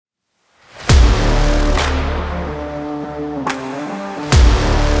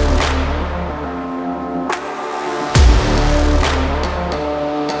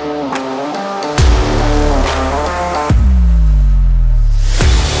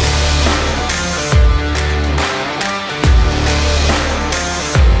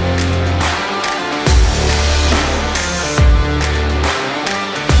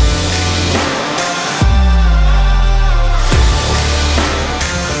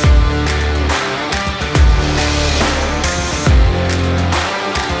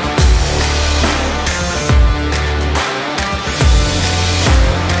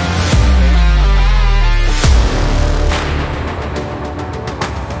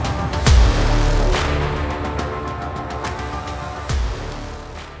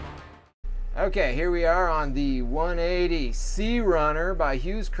Okay, here we are on the 180 SeaRunner by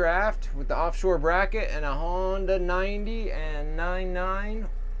Hewescraft with the offshore bracket and a Honda 90 and 99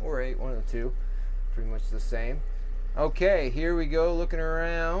 or 8, one of the two, pretty much the same. Okay, here we go, looking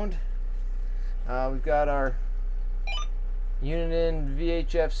around. We've got our unit-in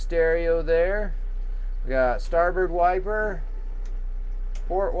VHF stereo there. We got starboard wiper,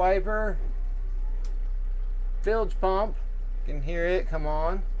 port wiper, bilge pump. You can hear it come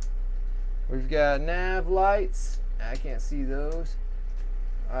on. We've got nav lights. I can't see those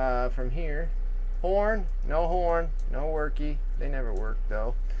from here. Horn, no worky. They never work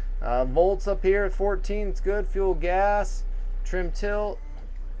though. Volts up here at 14, it's good. Fuel gas, trim tilt,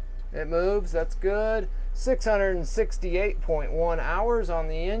 it moves, that's good. 668.1 hours on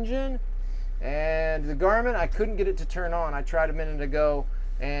the engine. And the Garmin, I couldn't get it to turn on. I tried a minute ago,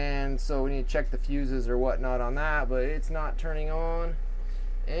 and so we need to check the fuses or whatnot on that, but it's not turning on.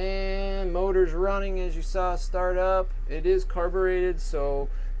 And motor's running, as you saw start up. It is carbureted, so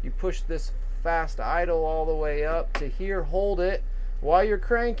you push this fast idle all the way up to here, hold it while you're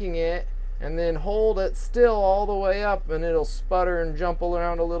cranking it, and then hold it still all the way up, and it'll sputter and jump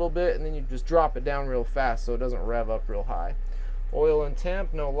around a little bit, and then you just drop it down real fast so it doesn't rev up real high. Oil and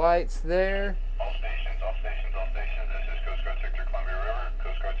temp, no lights there. All stations, all stations, all stations. This is Coast Guard Sector Columbia River.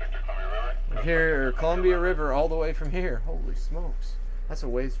 Coast Guard Sector Columbia River. Here, Columbia River all the way from here. Holy smokes. That's a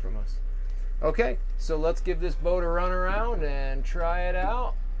ways from us. Okay, so let's give this boat a run around and try it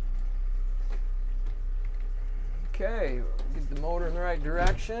out. Okay, get the motor in the right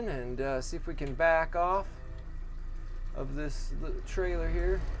direction and see if we can back off of this little trailer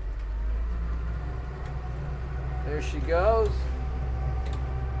here. There she goes.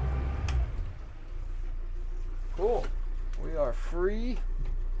 Cool. We are free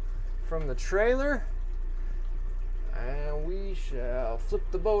from the trailer. And we shall flip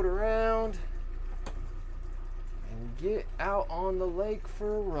the boat around and get out on the lake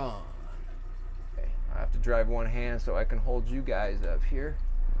for a run. Okay, I have to drive one hand so I can hold you guys up here.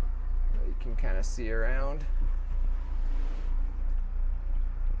 You can kind of see around.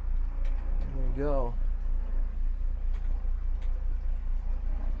 There we go.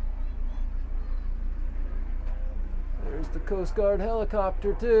 There's the Coast Guard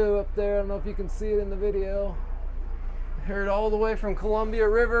helicopter too up there. I don't know if you can see it in the video. Heard all the way from Columbia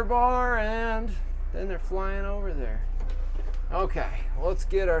River Bar, and then they're flying over there. Okay, let's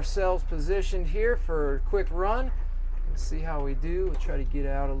get ourselves positioned here for a quick run. Let's see how we do. We'll try to get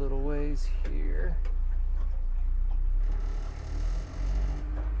out a little ways here.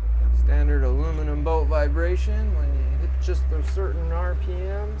 Standard aluminum boat vibration when you hit just those certain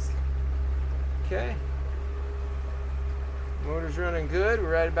RPMs. Okay. Motor's running good.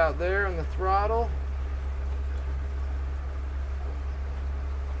 We're right about there on the throttle.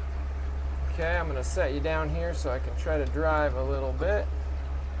 Okay, I'm going to set you down here so I can try to drive a little bit.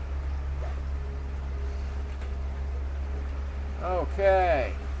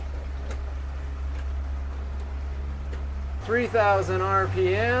 Okay. 3,000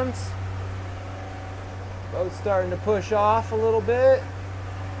 RPMs. Boat's starting to push off a little bit.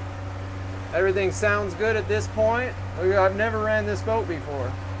 Everything sounds good at this point. I've never ran this boat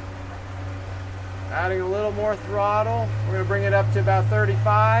before. Adding a little more throttle. We're going to bring it up to about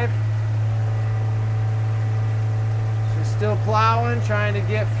 35. Still plowing, trying to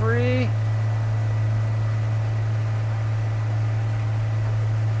get free.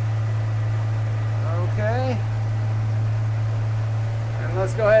 Okay. And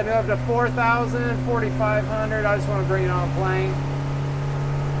let's go ahead and go up to 4,000, 4,500. I just want to bring it on plane.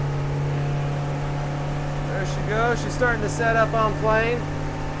 There she goes. She's starting to set up on plane.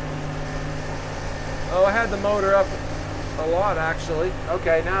 Oh, I had the motor up a lot actually.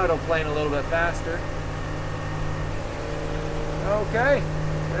 Okay, now it'll plane a little bit faster. Okay,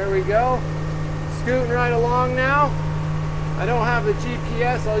 there we go. Scooting right along now. I don't have the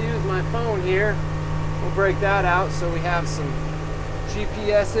GPS, I'll use my phone here. We'll break that out so we have some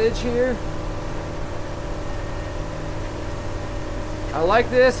GPS-age here. I like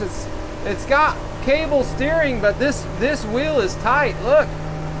this. It's got cable steering, but this wheel is tight. Look,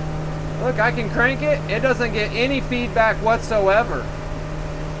 I can crank it. It doesn't get any feedback whatsoever.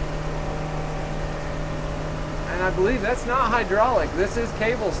 I believe that's not hydraulic. This is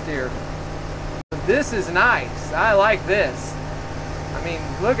cable steer. This is nice. I like this. I mean,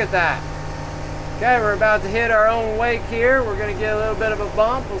 look at that. Okay, we're about to hit our own wake here. We're going to get a little bit of a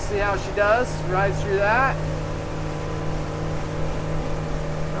bump. We'll see how she does. Rides through that.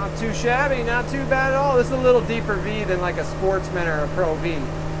 Not too shabby, not too bad at all. This is a little deeper V than like a Sportsman or a Pro V.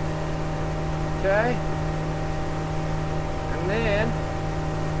 Okay. And then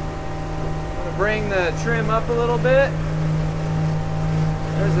We'll bring the trim up a little bit.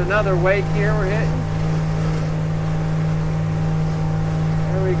 There's another wake here we're hitting.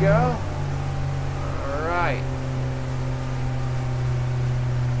 There we go. All right.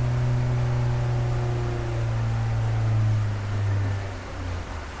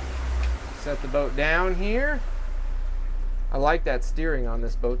 Set the boat down here. I like that steering on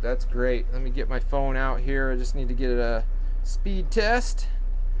this boat. That's great. Let me get my phone out here. I just need to get a speed test.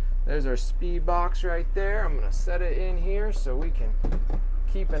 There's our speed box right there. I'm going to set it in here so we can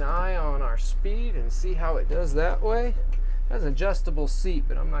keep an eye on our speed and see how it does that way. It has an adjustable seat,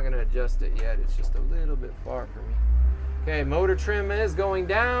 but I'm not going to adjust it yet. It's just a little bit far for me. Okay, motor trim is going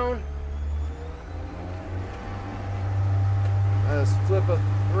down. Let's flip it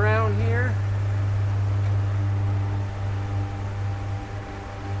around here.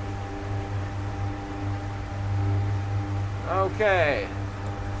 Okay,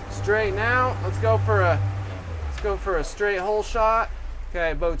 straighten out. Let's go for a straight hole shot.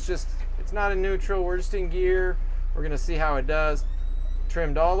 Okay, boat's just, it's not in neutral. We're just in gear. We're gonna see how it does.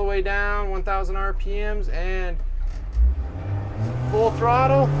 Trimmed all the way down, 1,000 RPMs, and full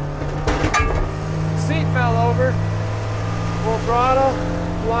throttle. Seat fell over. Full throttle,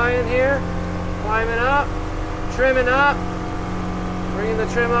 flying here, climbing up, trimming up, bringing the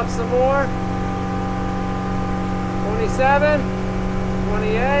trim up some more. 27,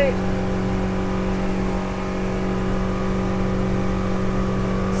 28,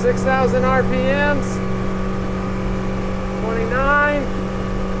 6,000 RPMs, 29,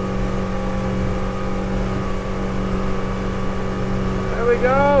 there we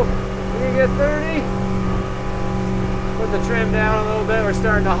go, we can get 30. Put the trim down a little bit. We're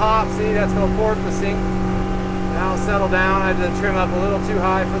starting to hop. See, that's called porpoising. Now it'll settle down. I had to trim up a little too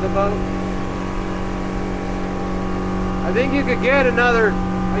high for the boat. I think you could get a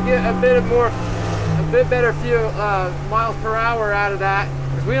bit better few miles per hour out of that,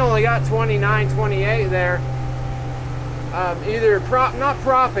 because we only got 29, 28 there. Either not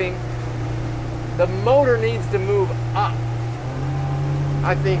propping. The motor needs to move up,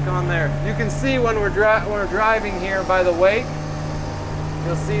 I think, on there. You can see when we're driving here by the wake.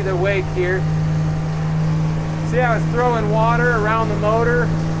 You'll see the wake here. See how it's throwing water around the motor?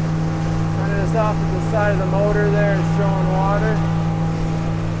 Kind of just off to the side of the motor there, it's throwing water.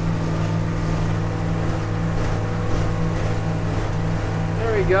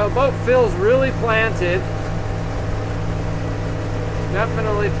 There we go. Boat feels really planted.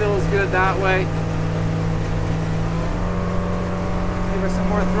 Definitely feels good that way. Give her some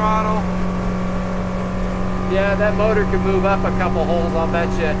more throttle. Yeah, that motor could move up a couple holes, I'll bet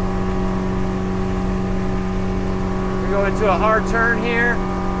you. We go into a hard turn here.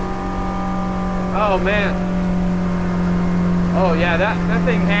 Oh man. Oh yeah, that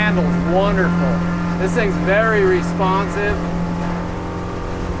thing handles wonderful. This thing's very responsive.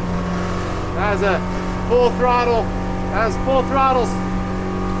 That was a full throttle. That was full throttles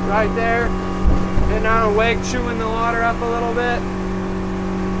right there. Getting on a wake, chewing the water up a little bit.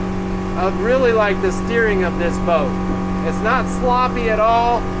 I really like the steering of this boat. It's not sloppy at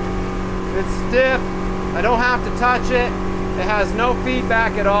all. It's stiff. I don't have to touch it. It has no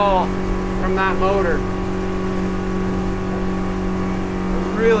feedback at all from that motor.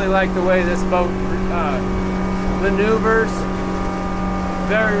 I really like the way this boat maneuvers.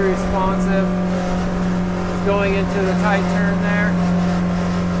 Very responsive. It's going into the tight turn there.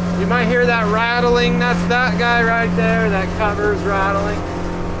 You might hear that rattling. That's that guy right there. That cover's rattling.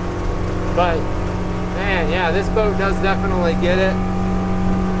 But man, yeah, this boat does definitely get it.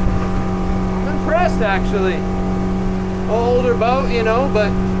 I'm impressed, actually. Older boat, you know, but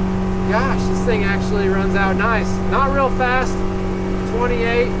gosh, this thing actually runs out nice. Not real fast,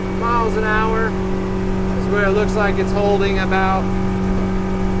 28 miles an hour is where it looks like it's holding about,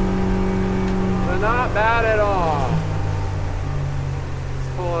 but not bad at all.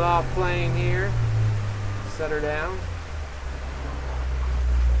 Let's pull it off plane here, set her down.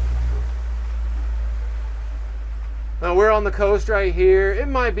 Now we're on the coast right here. It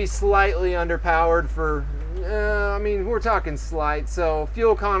might be slightly underpowered for, I mean, we're talking slight, so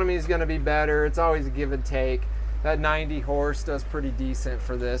fuel economy is going to be better. It's always a give and take. That 90 horse does pretty decent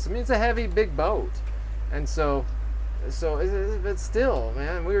for this. I mean, it's a heavy, big boat. And but still,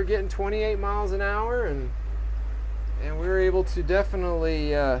 man, we were getting 28 miles an hour, and we were able to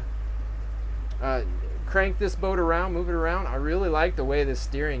definitely crank this boat around, move it around. I really like the way this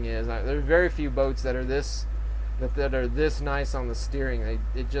steering is. There's very few boats that are this nice on the steering.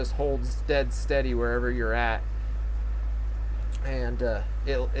 It just holds dead steady wherever you're at. and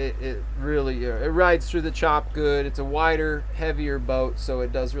it really it rides through the chop good. It's a wider, heavier boat, so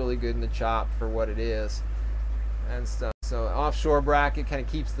it does really good in the chop for what it is and stuff. So offshore bracket kind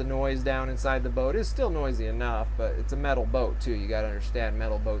of keeps the noise down inside the boat. It's still noisy enough, but it's a metal boat too. You got to understand,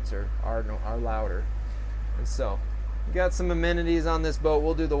 metal boats are louder. And so we got some amenities on this boat.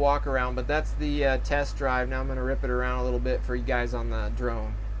 We'll do the walk around, but that's the test drive. Now I'm going to rip it around a little bit for you guys on the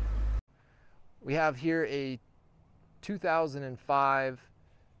drone. We have here a 2005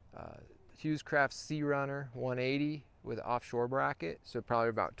 Hewescraft SeaRunner 180 with offshore bracket, so probably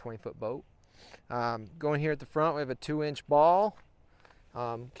about a 20-foot boat. Going here at the front, we have a 2-inch ball,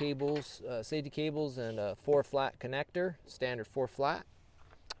 cables, safety cables, and a 4-flat connector, standard 4-flat.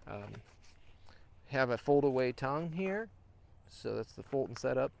 Have a fold-away tongue here, so that's the Fulton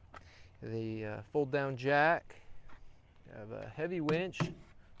setup. The fold-down jack. Have a heavy winch,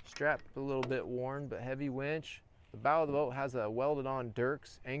 strap a little bit worn, but heavy winch. The bow of the boat has a welded-on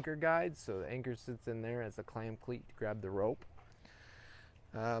Dirk's anchor guide, so the anchor sits in there as a clam cleat to grab the rope.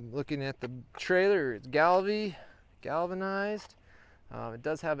 Looking at the trailer, it's galvanized. It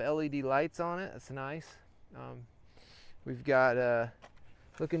does have LED lights on it. That's nice. We've got,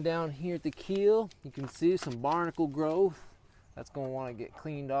 looking down here at the keel, you can see some barnacle growth. That's going to want to get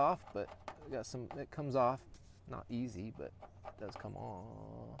cleaned off, but we got some. It comes off, not easy, but it does come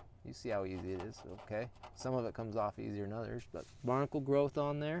off. You see how easy it is, okay? Some of it comes off easier than others, but barnacle growth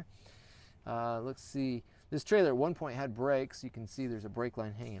on there. Let's see. This trailer at one point had brakes. You can see there's a brake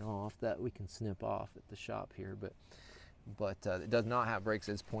line hanging off that we can snip off at the shop here, but it does not have brakes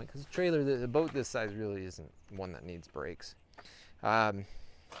at this point because the trailer, the boat this size really isn't one that needs brakes.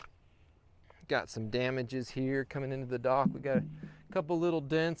 Got some damages here coming into the dock. We got a couple little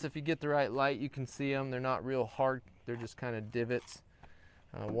dents. If you get the right light, you can see them. They're not real hard. They're just kind of divots.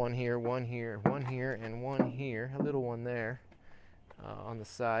 One here, one here, one here, and one here. A little one there on the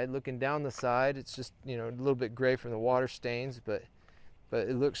side. Looking down the side, it's just, you know, a little bit gray from the water stains, but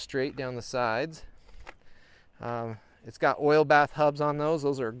it looks straight down the sides. It's got oil bath hubs on those.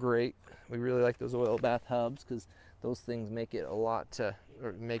 Those are great. We really like those oil bath hubs because those things make it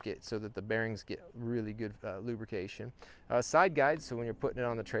make it so that the bearings get really good lubrication. Side guides, so when you're putting it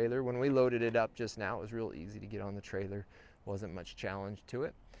on the trailer. When we loaded it up just now, it was real easy to get on the trailer. Wasn't much challenge to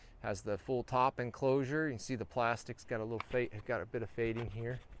it. Has the full top enclosure. You can see the plastic's got a little got a bit of fading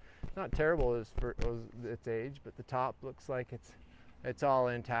here. Not terrible as for its age, but the top looks like it's all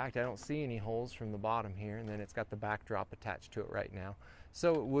intact. I don't see any holes from the bottom here, and then it's got the backdrop attached to it right now.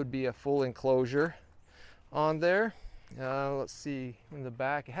 So it would be a full enclosure on there. Let's see, in the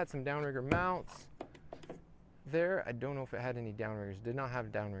back, it had some downrigger mounts there. I don't know if it had any downriggers. Did not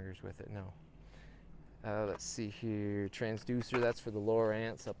have downriggers with it, no. Let's see here, transducer, that's for the lower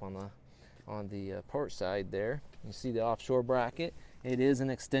ants up on the port side there. You see the offshore bracket. It is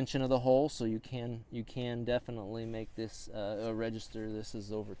an extension of the hull, so you can definitely make this register. This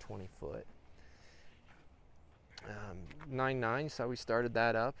is over 20 foot. 9.9, so we started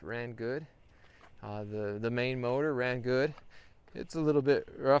that up, ran good. The main motor ran good. It's a little bit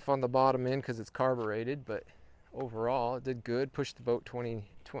rough on the bottom end because it's carbureted, but overall it did good. Pushed the boat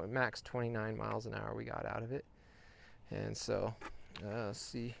max 29 miles an hour we got out of it. And so let's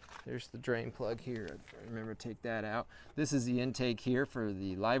see, there's the drain plug here. I remember to take that out. This is the intake here for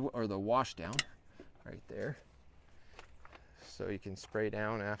the the wash down right there, so you can spray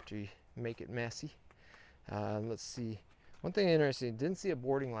down after you make it messy. Let's see, one thing interesting, didn't see a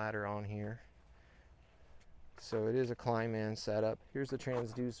boarding ladder on here, so it is a climb-in setup. Here's the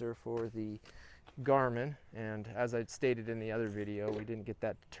transducer for the Garmin, and as I stated in the other video, we didn't get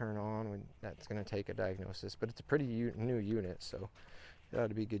that to turn on. That's going to take a diagnosis, but it's a pretty new unit, so it ought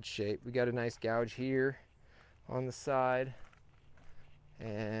to be good shape. We got a nice gouge here on the side,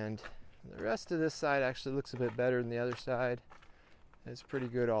 and the rest of this side actually looks a bit better than the other side. It's pretty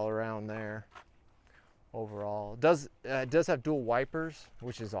good all around there overall. It does have dual wipers,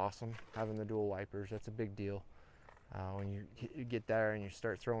 which is awesome, having the dual wipers. That's a big deal. When you get there and you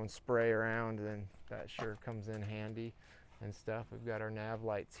start throwing spray around, then that sure comes in handy and stuff. We've got our nav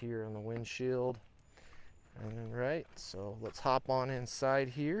lights here on the windshield. And then, right, so let's hop on inside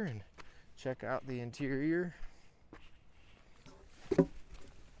here and check out the interior. We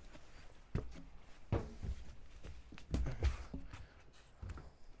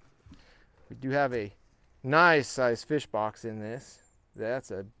do have a nice size fish box in this.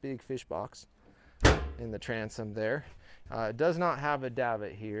 That's a big fish box in the transom there. It does not have a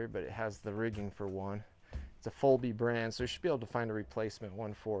davit here, but it has the rigging for one. It's a Fulby brand, so you should be able to find a replacement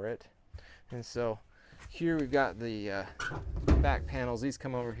one for it. And so here we've got the back panels. These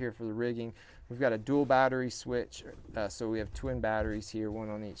come over here for the rigging. We've got a dual battery switch, so we have twin batteries here, one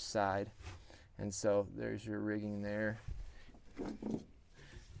on each side. And so there's your rigging there. You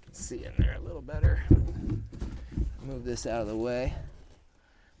can see in there a little better. Move this out of the way.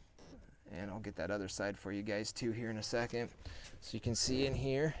 And I'll get that other side for you guys too here in a second. So you can see in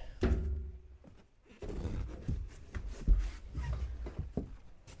here.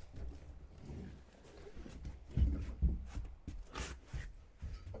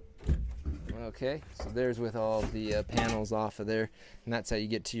 Okay, so there's with all the panels off of there, and that's how you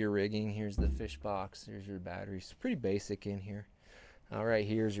get to your rigging. Here's the fish box, here's your batteries. Pretty basic in here. All right,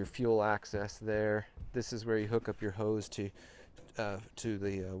 here's your fuel access there. This is where you hook up your hose to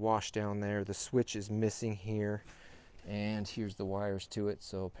the wash down there. The switch is missing here, and here's the wires to it.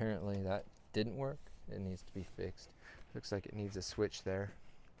 So apparently that didn't work. It needs to be fixed. Looks like it needs a switch there.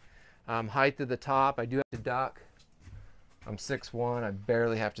 Height of the top, I do have to duck. I'm 6'1", I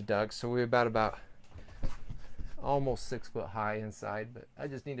barely have to duck, so we're about almost 6 foot high inside, but I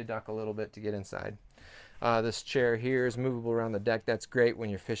just need to duck a little bit to get inside. This chair here is movable around the deck. That's great when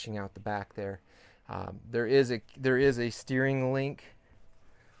you're fishing out the back there. There is a steering link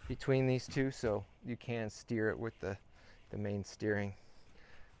between these two, so you can steer it with the main steering.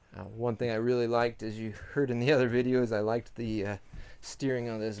 One thing I really liked, as you heard in the other videos, I liked the steering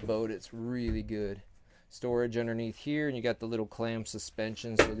on this boat. It's really good. Storage underneath here, and you got the little clam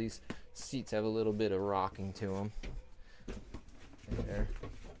suspension, so these seats have a little bit of rocking to them. There.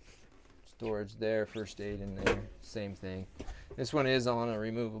 Storage there, first aid in there, same thing. This one is on a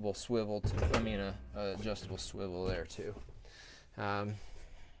removable swivel, a adjustable swivel there too.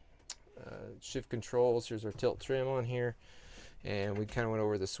 Shift controls, here's our tilt trim on here, and we kind of went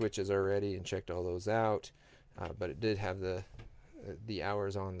over the switches already and checked all those out, but it did have the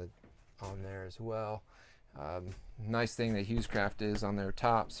hours on there as well. Nice thing that Hewescraft is on their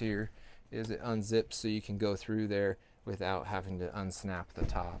tops here is it unzips, so you can go through there without having to unsnap the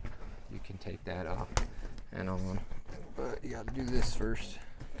top. You can take that off and on, but you got to do this first.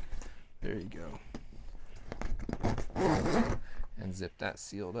 There you go, and zip that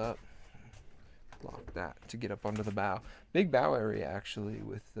sealed up. Lock that to get up onto the bow. Big bow area actually,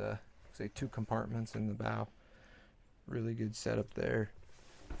 with say 2 compartments in the bow. Really good setup there.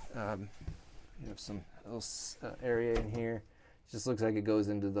 You have some little area in here. It just looks like it goes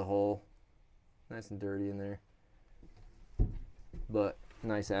into the hole. Nice and dirty in there, but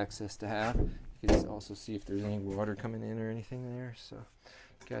nice access to have. You can also see if there's any water coming in or anything there. So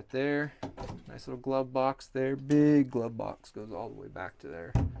got there, nice little glove box there. Big glove box, goes all the way back to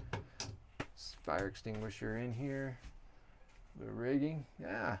there. Fire extinguisher in here. The rigging,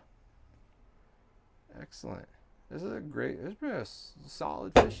 yeah, excellent. This is a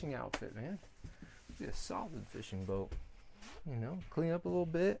solid fishing outfit, man. Be a solid fishing boat. You know, clean up a little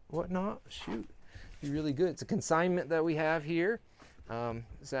bit, whatnot. Shoot, be really good. It's a consignment that we have here.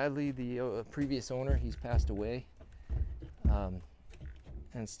 Sadly, the previous owner, he's passed away,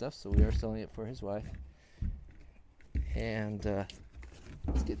 and stuff. So we are selling it for his wife. And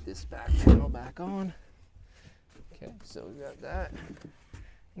let's get this back panel back on. Okay, so we got that.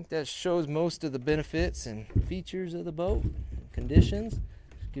 I think that shows most of the benefits and features of the boat, conditions.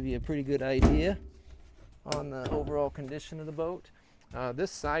 Should give you a pretty good idea on the overall condition of the boat.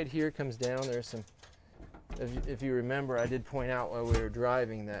 This side here comes down. There's some, if you remember, I did point out while we were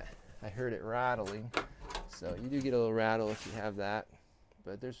driving that I heard it rattling. So you do get a little rattle if you have that.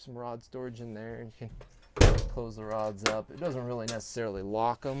 But there's some rod storage in there, and you can close the rods up. It doesn't really necessarily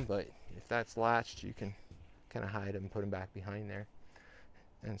lock them, but if that's latched, you can kind of hide them and put them back behind there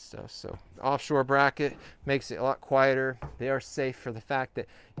and stuff. So the offshore bracket makes it a lot quieter. They are safe for the fact that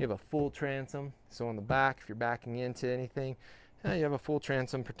you have a full transom. So on the back, if you're backing into anything, you have a full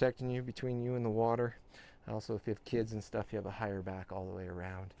transom protecting you between you and the water. Also, if you have kids and stuff, you have a higher back all the way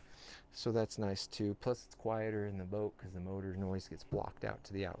around. So that's nice too. Plus it's quieter in the boat because the motor noise gets blocked out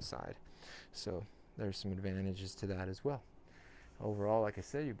to the outside. So there's some advantages to that as well. Overall, like I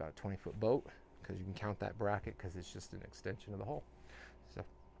said, you're about a 20-foot boat because you can count that bracket because it's just an extension of the hull. So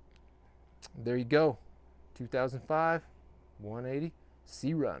there you go. 2005 180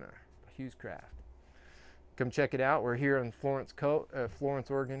 SeaRunner, Hewescraft. Come check it out. We're here in Florence,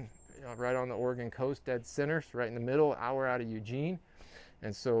 Oregon, right on the Oregon coast, dead center, right in the middle, hour out of Eugene.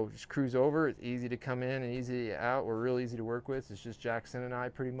 And so just cruise over. It's easy to come in and easy out. We're real easy to work with. It's just Jackson and I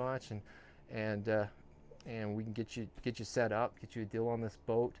pretty much, and we can get you set up, get you a deal on this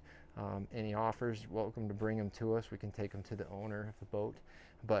boat. Any offers, welcome to bring them to us. We can take them to the owner of the boat,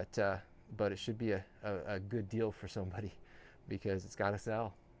 but it should be a good deal for somebody because it's got to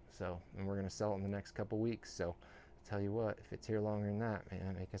sell. So, and we're going to sell it in the next couple weeks. So I'll tell you what, if it's here longer than that,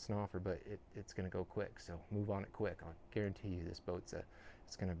 man, make us an offer, but it's going to go quick. So move on it quick. I'll guarantee you this boat's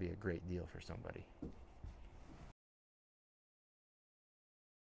it's going to be a great deal for somebody.